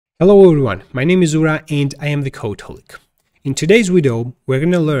Hello everyone, my name is Ura and I am the Codeholic. In today's video, we're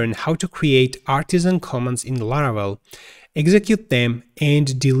going to learn how to create artisan commands in Laravel, execute them,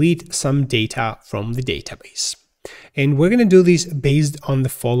 and delete some data from the database. And we're going to do this based on the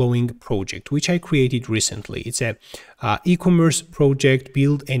following project, which I created recently. It's a e-commerce project,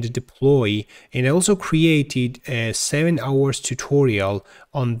 build and deploy, and I also created a 7 hours tutorial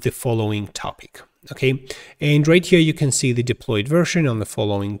on the following topic. Okay, and right here you can see the deployed version on the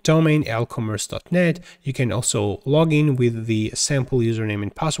following domain, lcommerce.net. You can also log in with the sample username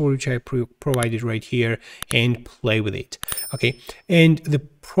and password, which I provided right here, and play with it. Okay, and the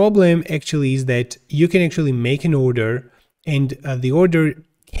problem actually is that you can actually make an order, and the order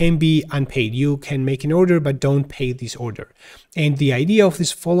can be unpaid. You can make an order but don't pay this order. And the idea of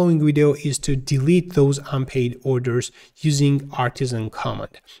this following video is to delete those unpaid orders using Artisan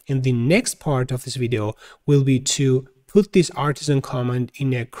command. And the next part of this video will be to put this Artisan command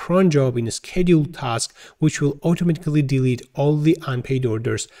in a cron job, in a scheduled task, which will automatically delete all the unpaid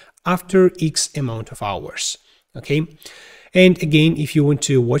orders after X amount of hours. Okay. And again, if you want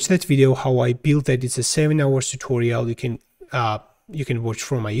to watch that video, how I built that, it's a 7 hours tutorial. You can watch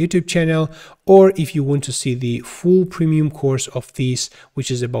from my YouTube channel, or if you want to see the full premium course of this,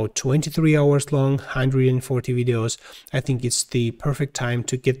 which is about 23 hours long, 140 videos, I think it's the perfect time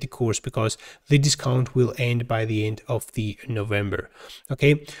to get the course because the discount will end by the end of the November.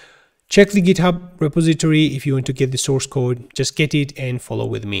 Okay, check the GitHub repository if you want to get the source code. Just get it and follow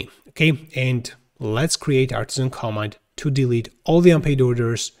with me. Okay, and let's create Artisan command to delete all the unpaid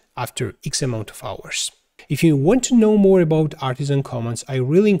orders after X amount of hours. If you want to know more about Artisan commands, I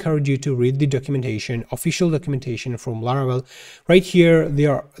really encourage you to read the documentation, official documentation from Laravel. Right here,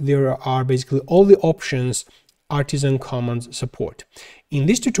 there are basically all the options Artisan commands support. In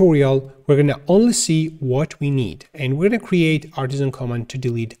this tutorial, we're going to only see what we need, and we're going to create Artisan command to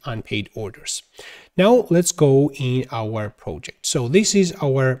delete unpaid orders. Now let's go in our project. So this is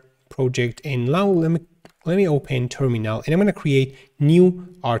our project, and now let me open terminal, and I'm going to create new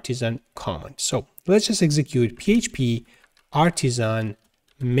Artisan command. So let's just execute php artisan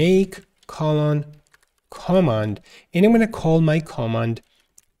make command, and I'm going to call my command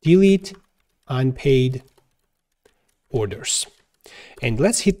delete unpaid orders. And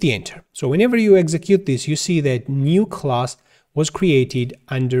let's hit the enter. So whenever you execute this, you see that new class was created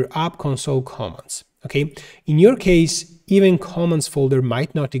under app console commands. Okay, in your case, even commands folder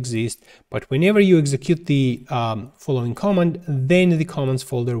might not exist, but whenever you execute the following command, then the commands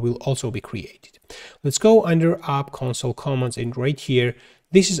folder will also be created. Let's go under app console commands, and right here,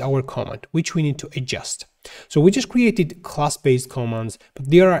 this is our command, which we need to adjust. So we just created class-based commands, but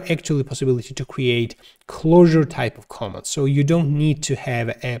there are actually possibility to create closure type of commands. So you don't need to have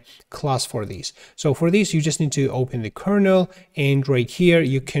a class for this. So for this, you just need to open the kernel, and right here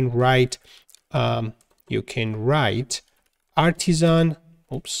you can write artisan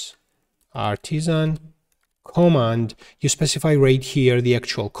command. You specify right here the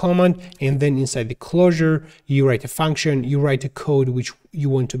actual command, and then inside the closure you write a function, you write a code which you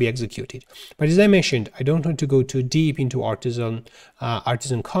want to be executed. But as I mentioned, I don't want to go too deep into artisan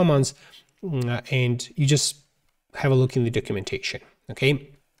commands, and you just have a look in the documentation. Okay,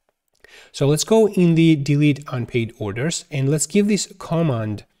 so let's go in the delete unpaid orders, and let's give this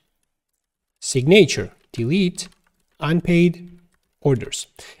command signature delete unpaid orders,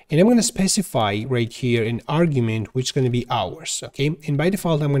 and I'm going to specify right here an argument which is going to be hours. Okay, and by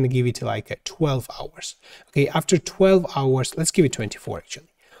default I'm going to give it like 12 hours. Okay, after 12 hours, let's give it 24 actually.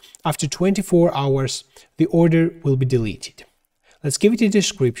 After 24 hours the order will be deleted. Let's give it a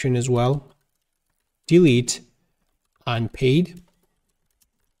description as well. Delete unpaid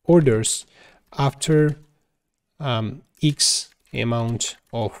orders after X amount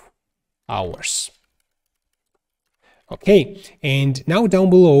of hours. Okay, and now down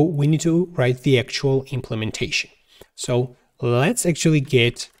below we need to write the actual implementation. So let's actually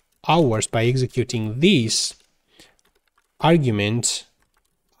get hours by executing this argument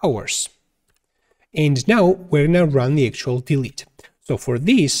hours. And now we're going to run the actual delete. So for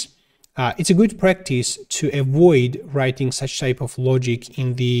this, it's a good practice to avoid writing such type of logic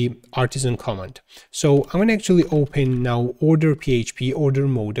in the Artisan command. So I'm going to actually open now order PHP order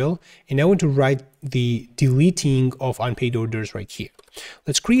model, and I want to write the deleting of unpaid orders right here.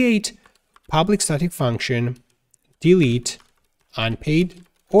 Let's create public static function delete unpaid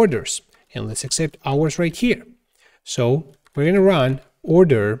orders, and let's accept hours right here. So we're going to run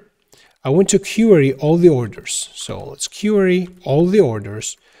order. I want to query all the orders. So let's query all the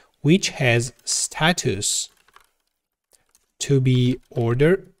orders which has status to be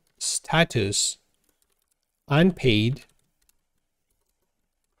order status unpaid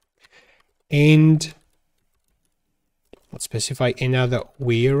and let's specify another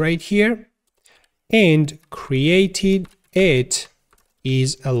where right here, and created it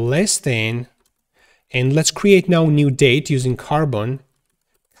is a less than, and let's create now new date using Carbon,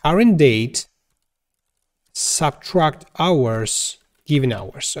 current date, subtract hours, given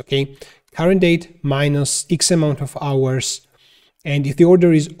hours, okay? Current date minus X amount of hours, and if the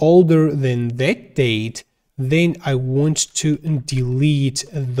order is older than that date, then I want to delete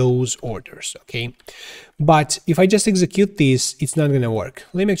those orders, okay? But if I just execute this, it's not going to work.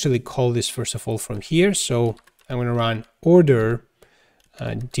 Let me actually call this first of all from here. So I'm going to run order,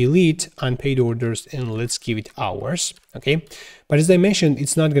 delete unpaid orders, and let's give it hours, okay? But as I mentioned,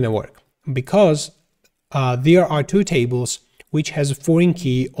 it's not going to work because there are two tables which has a foreign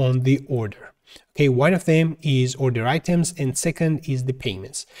key on the order. Okay, one of them is order items and second is the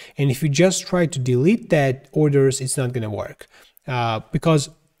payments. And if you just try to delete that orders, it's not going to work because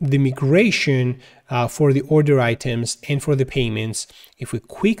the migration for the order items and for the payments, if we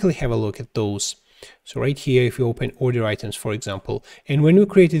quickly have a look at those. So right here, if you open order items, for example, and when we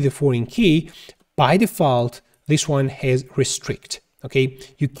created the foreign key, by default, this one has restrict. Okay,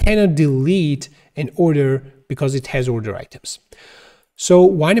 you cannot delete an order because it has order items. So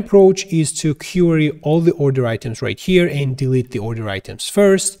one approach is to query all the order items right here and delete the order items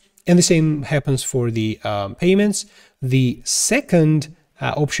first. And the same happens for the payments. The second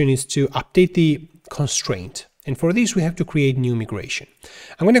option is to update the constraint. And for this, we have to create new migration.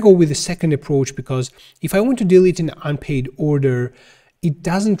 I'm going to go with the second approach because if I want to delete an unpaid order, it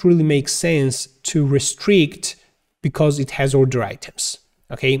doesn't really make sense to restrict because it has order items.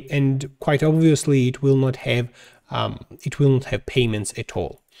 Okay, and quite obviously it will not have payments at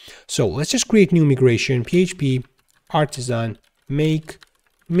all. So let's just create new migration, PHP Artisan make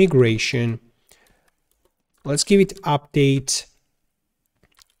migration. Let's give it update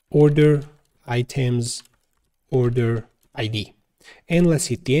order items order ID, and let's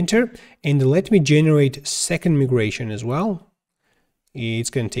hit the enter, and let me generate second migration as well. It's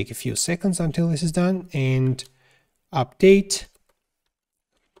going to take a few seconds until this is done, and update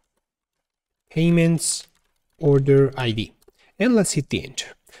payments order ID, and let's hit the enter.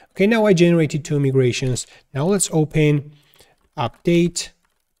 Okay, now I generated two migrations. Now let's open update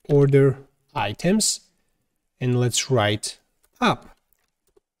order items, and let's write up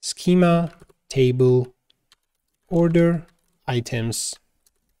schema table order items.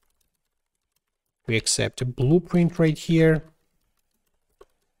 We accept a blueprint right here,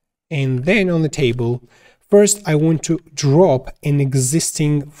 and then on the table, first I want to drop an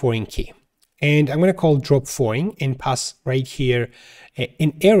existing foreign key. And I'm going to call drop foreign and pass right here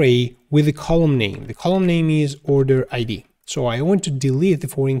an array with a column name. The column name is order ID. So I want to delete the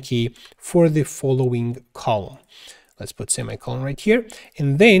foreign key for the following column. Let's put semicolon right here.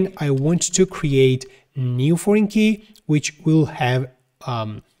 And then I want to create new foreign key, which will have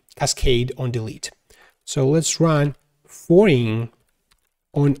cascade on delete. So let's run foreign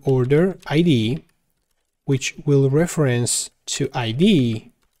on order ID, which will reference to ID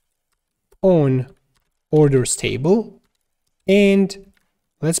on orders table, and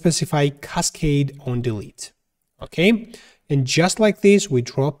let's specify cascade on delete. Okay, and just like this, we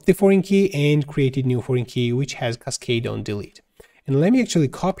dropped the foreign key and created new foreign key which has cascade on delete. And let me actually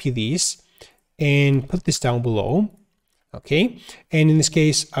copy this and put this down below. Okay, and in this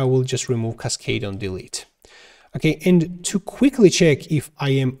case I will just remove cascade on delete. Okay, and to quickly check if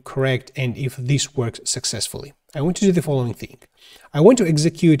I am correct and if this works successfully, I want to do the following thing. I want to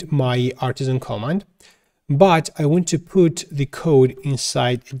execute my Artisan command, but I want to put the code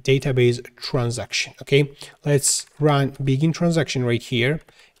inside a database transaction. Okay, let's run begin transaction right here.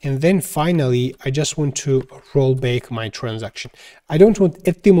 And then finally, I just want to roll back my transaction. I don't want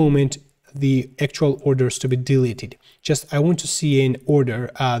at the moment the actual orders to be deleted. Just I want to see an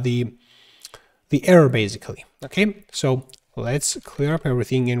order, the error basically. Okay, so let's clear up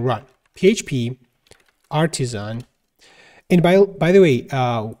everything and run PHP Artisan. And by the way,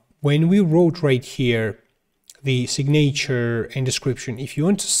 when we wrote right here the signature and description, if you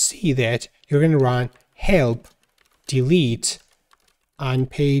want to see that, you're going to run help delete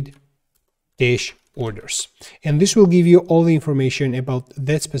unpaid dash orders, and this will give you all the information about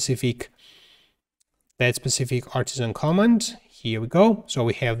that specific Artisan command. Here we go. So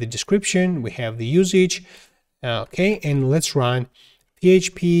we have the description, we have the usage. Okay, and let's run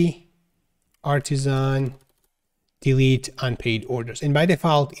PHP Artisan delete unpaid orders, and by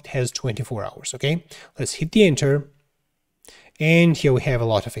default it has 24 hours. Okay, let's hit the enter, and here we have a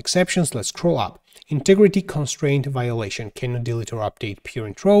lot of exceptions. Let's scroll up. Integrity constraint violation, cannot delete or update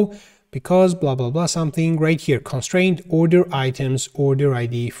parent row, because blah blah blah something right here, constraint order items order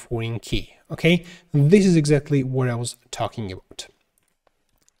ID foreign key. Okay, this is exactly what I was talking about.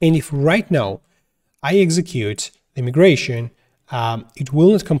 And if right now I execute the migration, it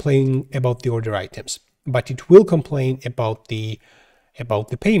will not complain about the order items, but it will complain about the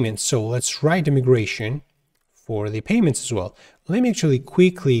payments. So let's write a migration for the payments as well. Let me actually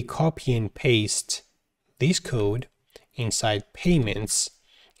quickly copy and paste this code inside payments,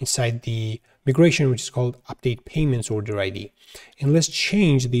 inside the migration, which is called update payments order ID. And let's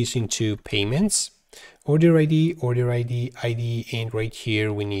change this into payments, order ID, ID, and right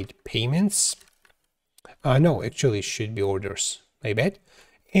here we need payments. No, actually it should be orders, my bad.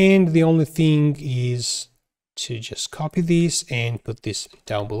 And the only thing is to just copy this and put this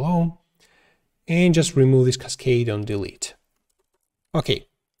down below and just remove this cascade on delete. Okay,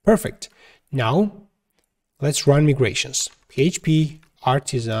 perfect. Now let's run migrations. PHP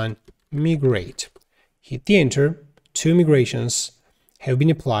Artisan migrate. Hit the enter. 2 migrations have been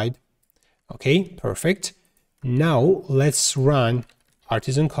applied. Okay, perfect. Now let's run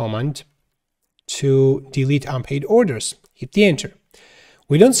Artisan command to delete unpaid orders. Hit the enter.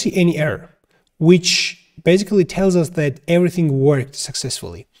 We don't see any error, which basically tells us that everything worked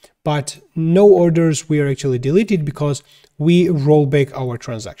successfully, but no orders were actually deleted because we roll back our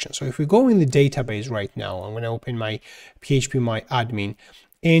transaction. So if we go in the database right now, I'm going to open my PHP My Admin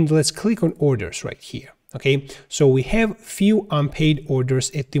and let's click on orders right here. Okay, so we have few unpaid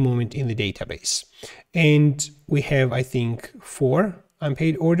orders at the moment in the database, and we have, I think, 4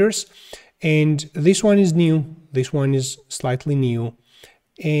 unpaid orders, and this one is new, this one is slightly new,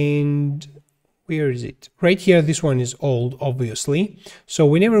 and where is it? Right here, this one is old, obviously. So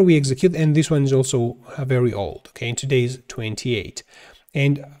whenever we execute, and this one is also very old, okay, and today is 28.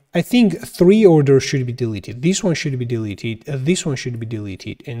 And I think 3 orders should be deleted. This one should be deleted, this one should be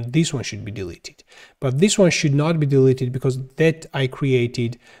deleted, and this one should be deleted. But this one should not be deleted because that I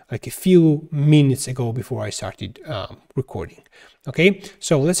created like a few minutes ago before I started recording. Okay,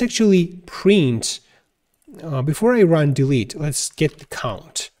 so let's actually print, before I run delete, let's get the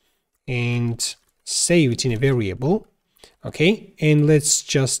count and save it in a variable. Okay, and let's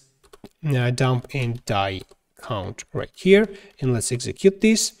just dump and die count right here, and let's execute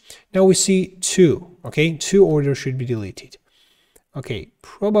this. Now we see 2. Okay, 2 orders should be deleted. Okay,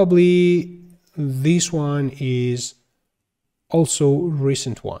 probably this one is also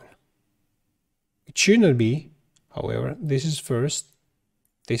recent one. It should not be, however. This is first,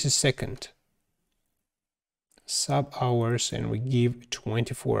 this is second. Sub hours, and we give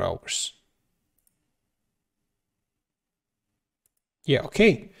 24 hours. Yeah,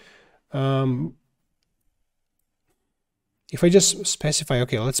 okay. If I just specify,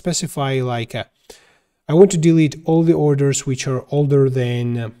 okay, let's specify like I want to delete all the orders which are older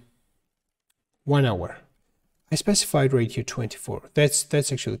than 1 hour. I specified right here 24. That's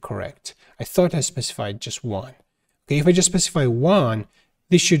actually correct. I thought I specified just 1. Okay, if I just specify 1,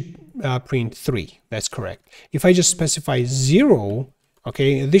 this should print 3. That's correct. If I just specify 0,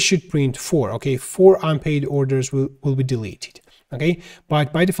 okay, this should print 4. Okay, 4 unpaid orders will be deleted. Okay,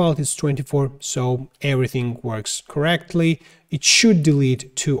 but by default it's 24, so everything works correctly. It should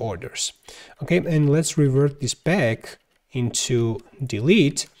delete 2 orders. Okay, and let's revert this back into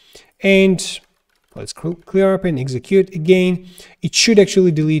delete, and let's clear up and execute again. It should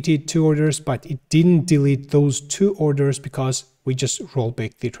actually delete 2 orders, but it didn't delete those 2 orders because we just roll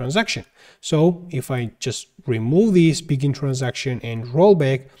back the transaction. So if I just remove this begin transaction and roll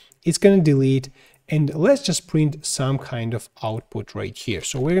back, it's going to delete. And let's just print some kind of output right here.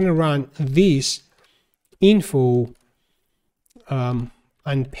 So we're going to run this info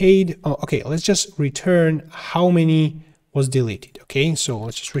unpaid. Oh, okay, let's just return how many was deleted. Okay, so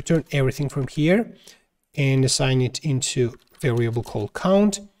let's just return everything from here and assign it into variable called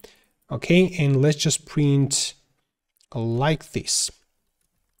count. Okay, and let's just print like this.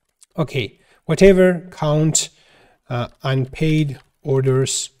 Okay, whatever count unpaid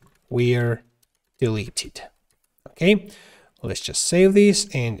orders were deleted. Okay, let's just save this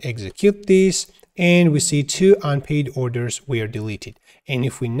and execute this, and we see 2 unpaid orders were deleted. And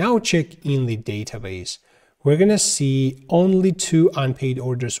if we now check in the database, we're gonna see only 2 unpaid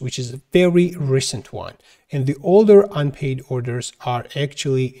orders, which is a very recent one, and the older unpaid orders are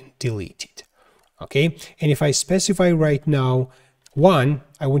actually deleted. Okay, and if I specify right now 1,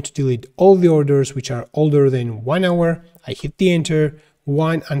 I want to delete all the orders which are older than 1 hour. I hit the enter.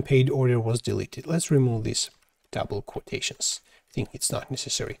 1 unpaid order was deleted. Let's remove these double quotations. I think it's not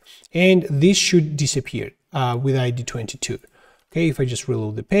necessary. And this should disappear with ID 22. Okay, if I just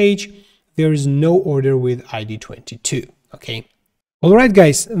reload the page, there is no order with ID 22. Okay, Alright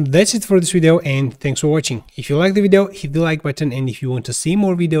guys, that's it for this video and thanks for watching. If you like the video, hit the like button, and if you want to see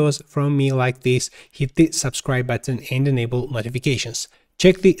more videos from me like this, hit the subscribe button and enable notifications.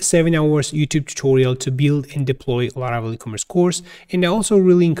 Check the 7 hours YouTube tutorial to build and deploy Laravel e-commerce course, and I also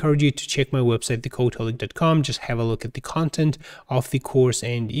really encourage you to check my website thecodeholic.com. Just have a look at the content of the course,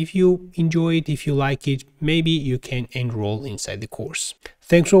 and if you enjoy it, if you like it, maybe you can enroll inside the course.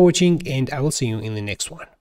 Thanks for watching, and I will see you in the next one.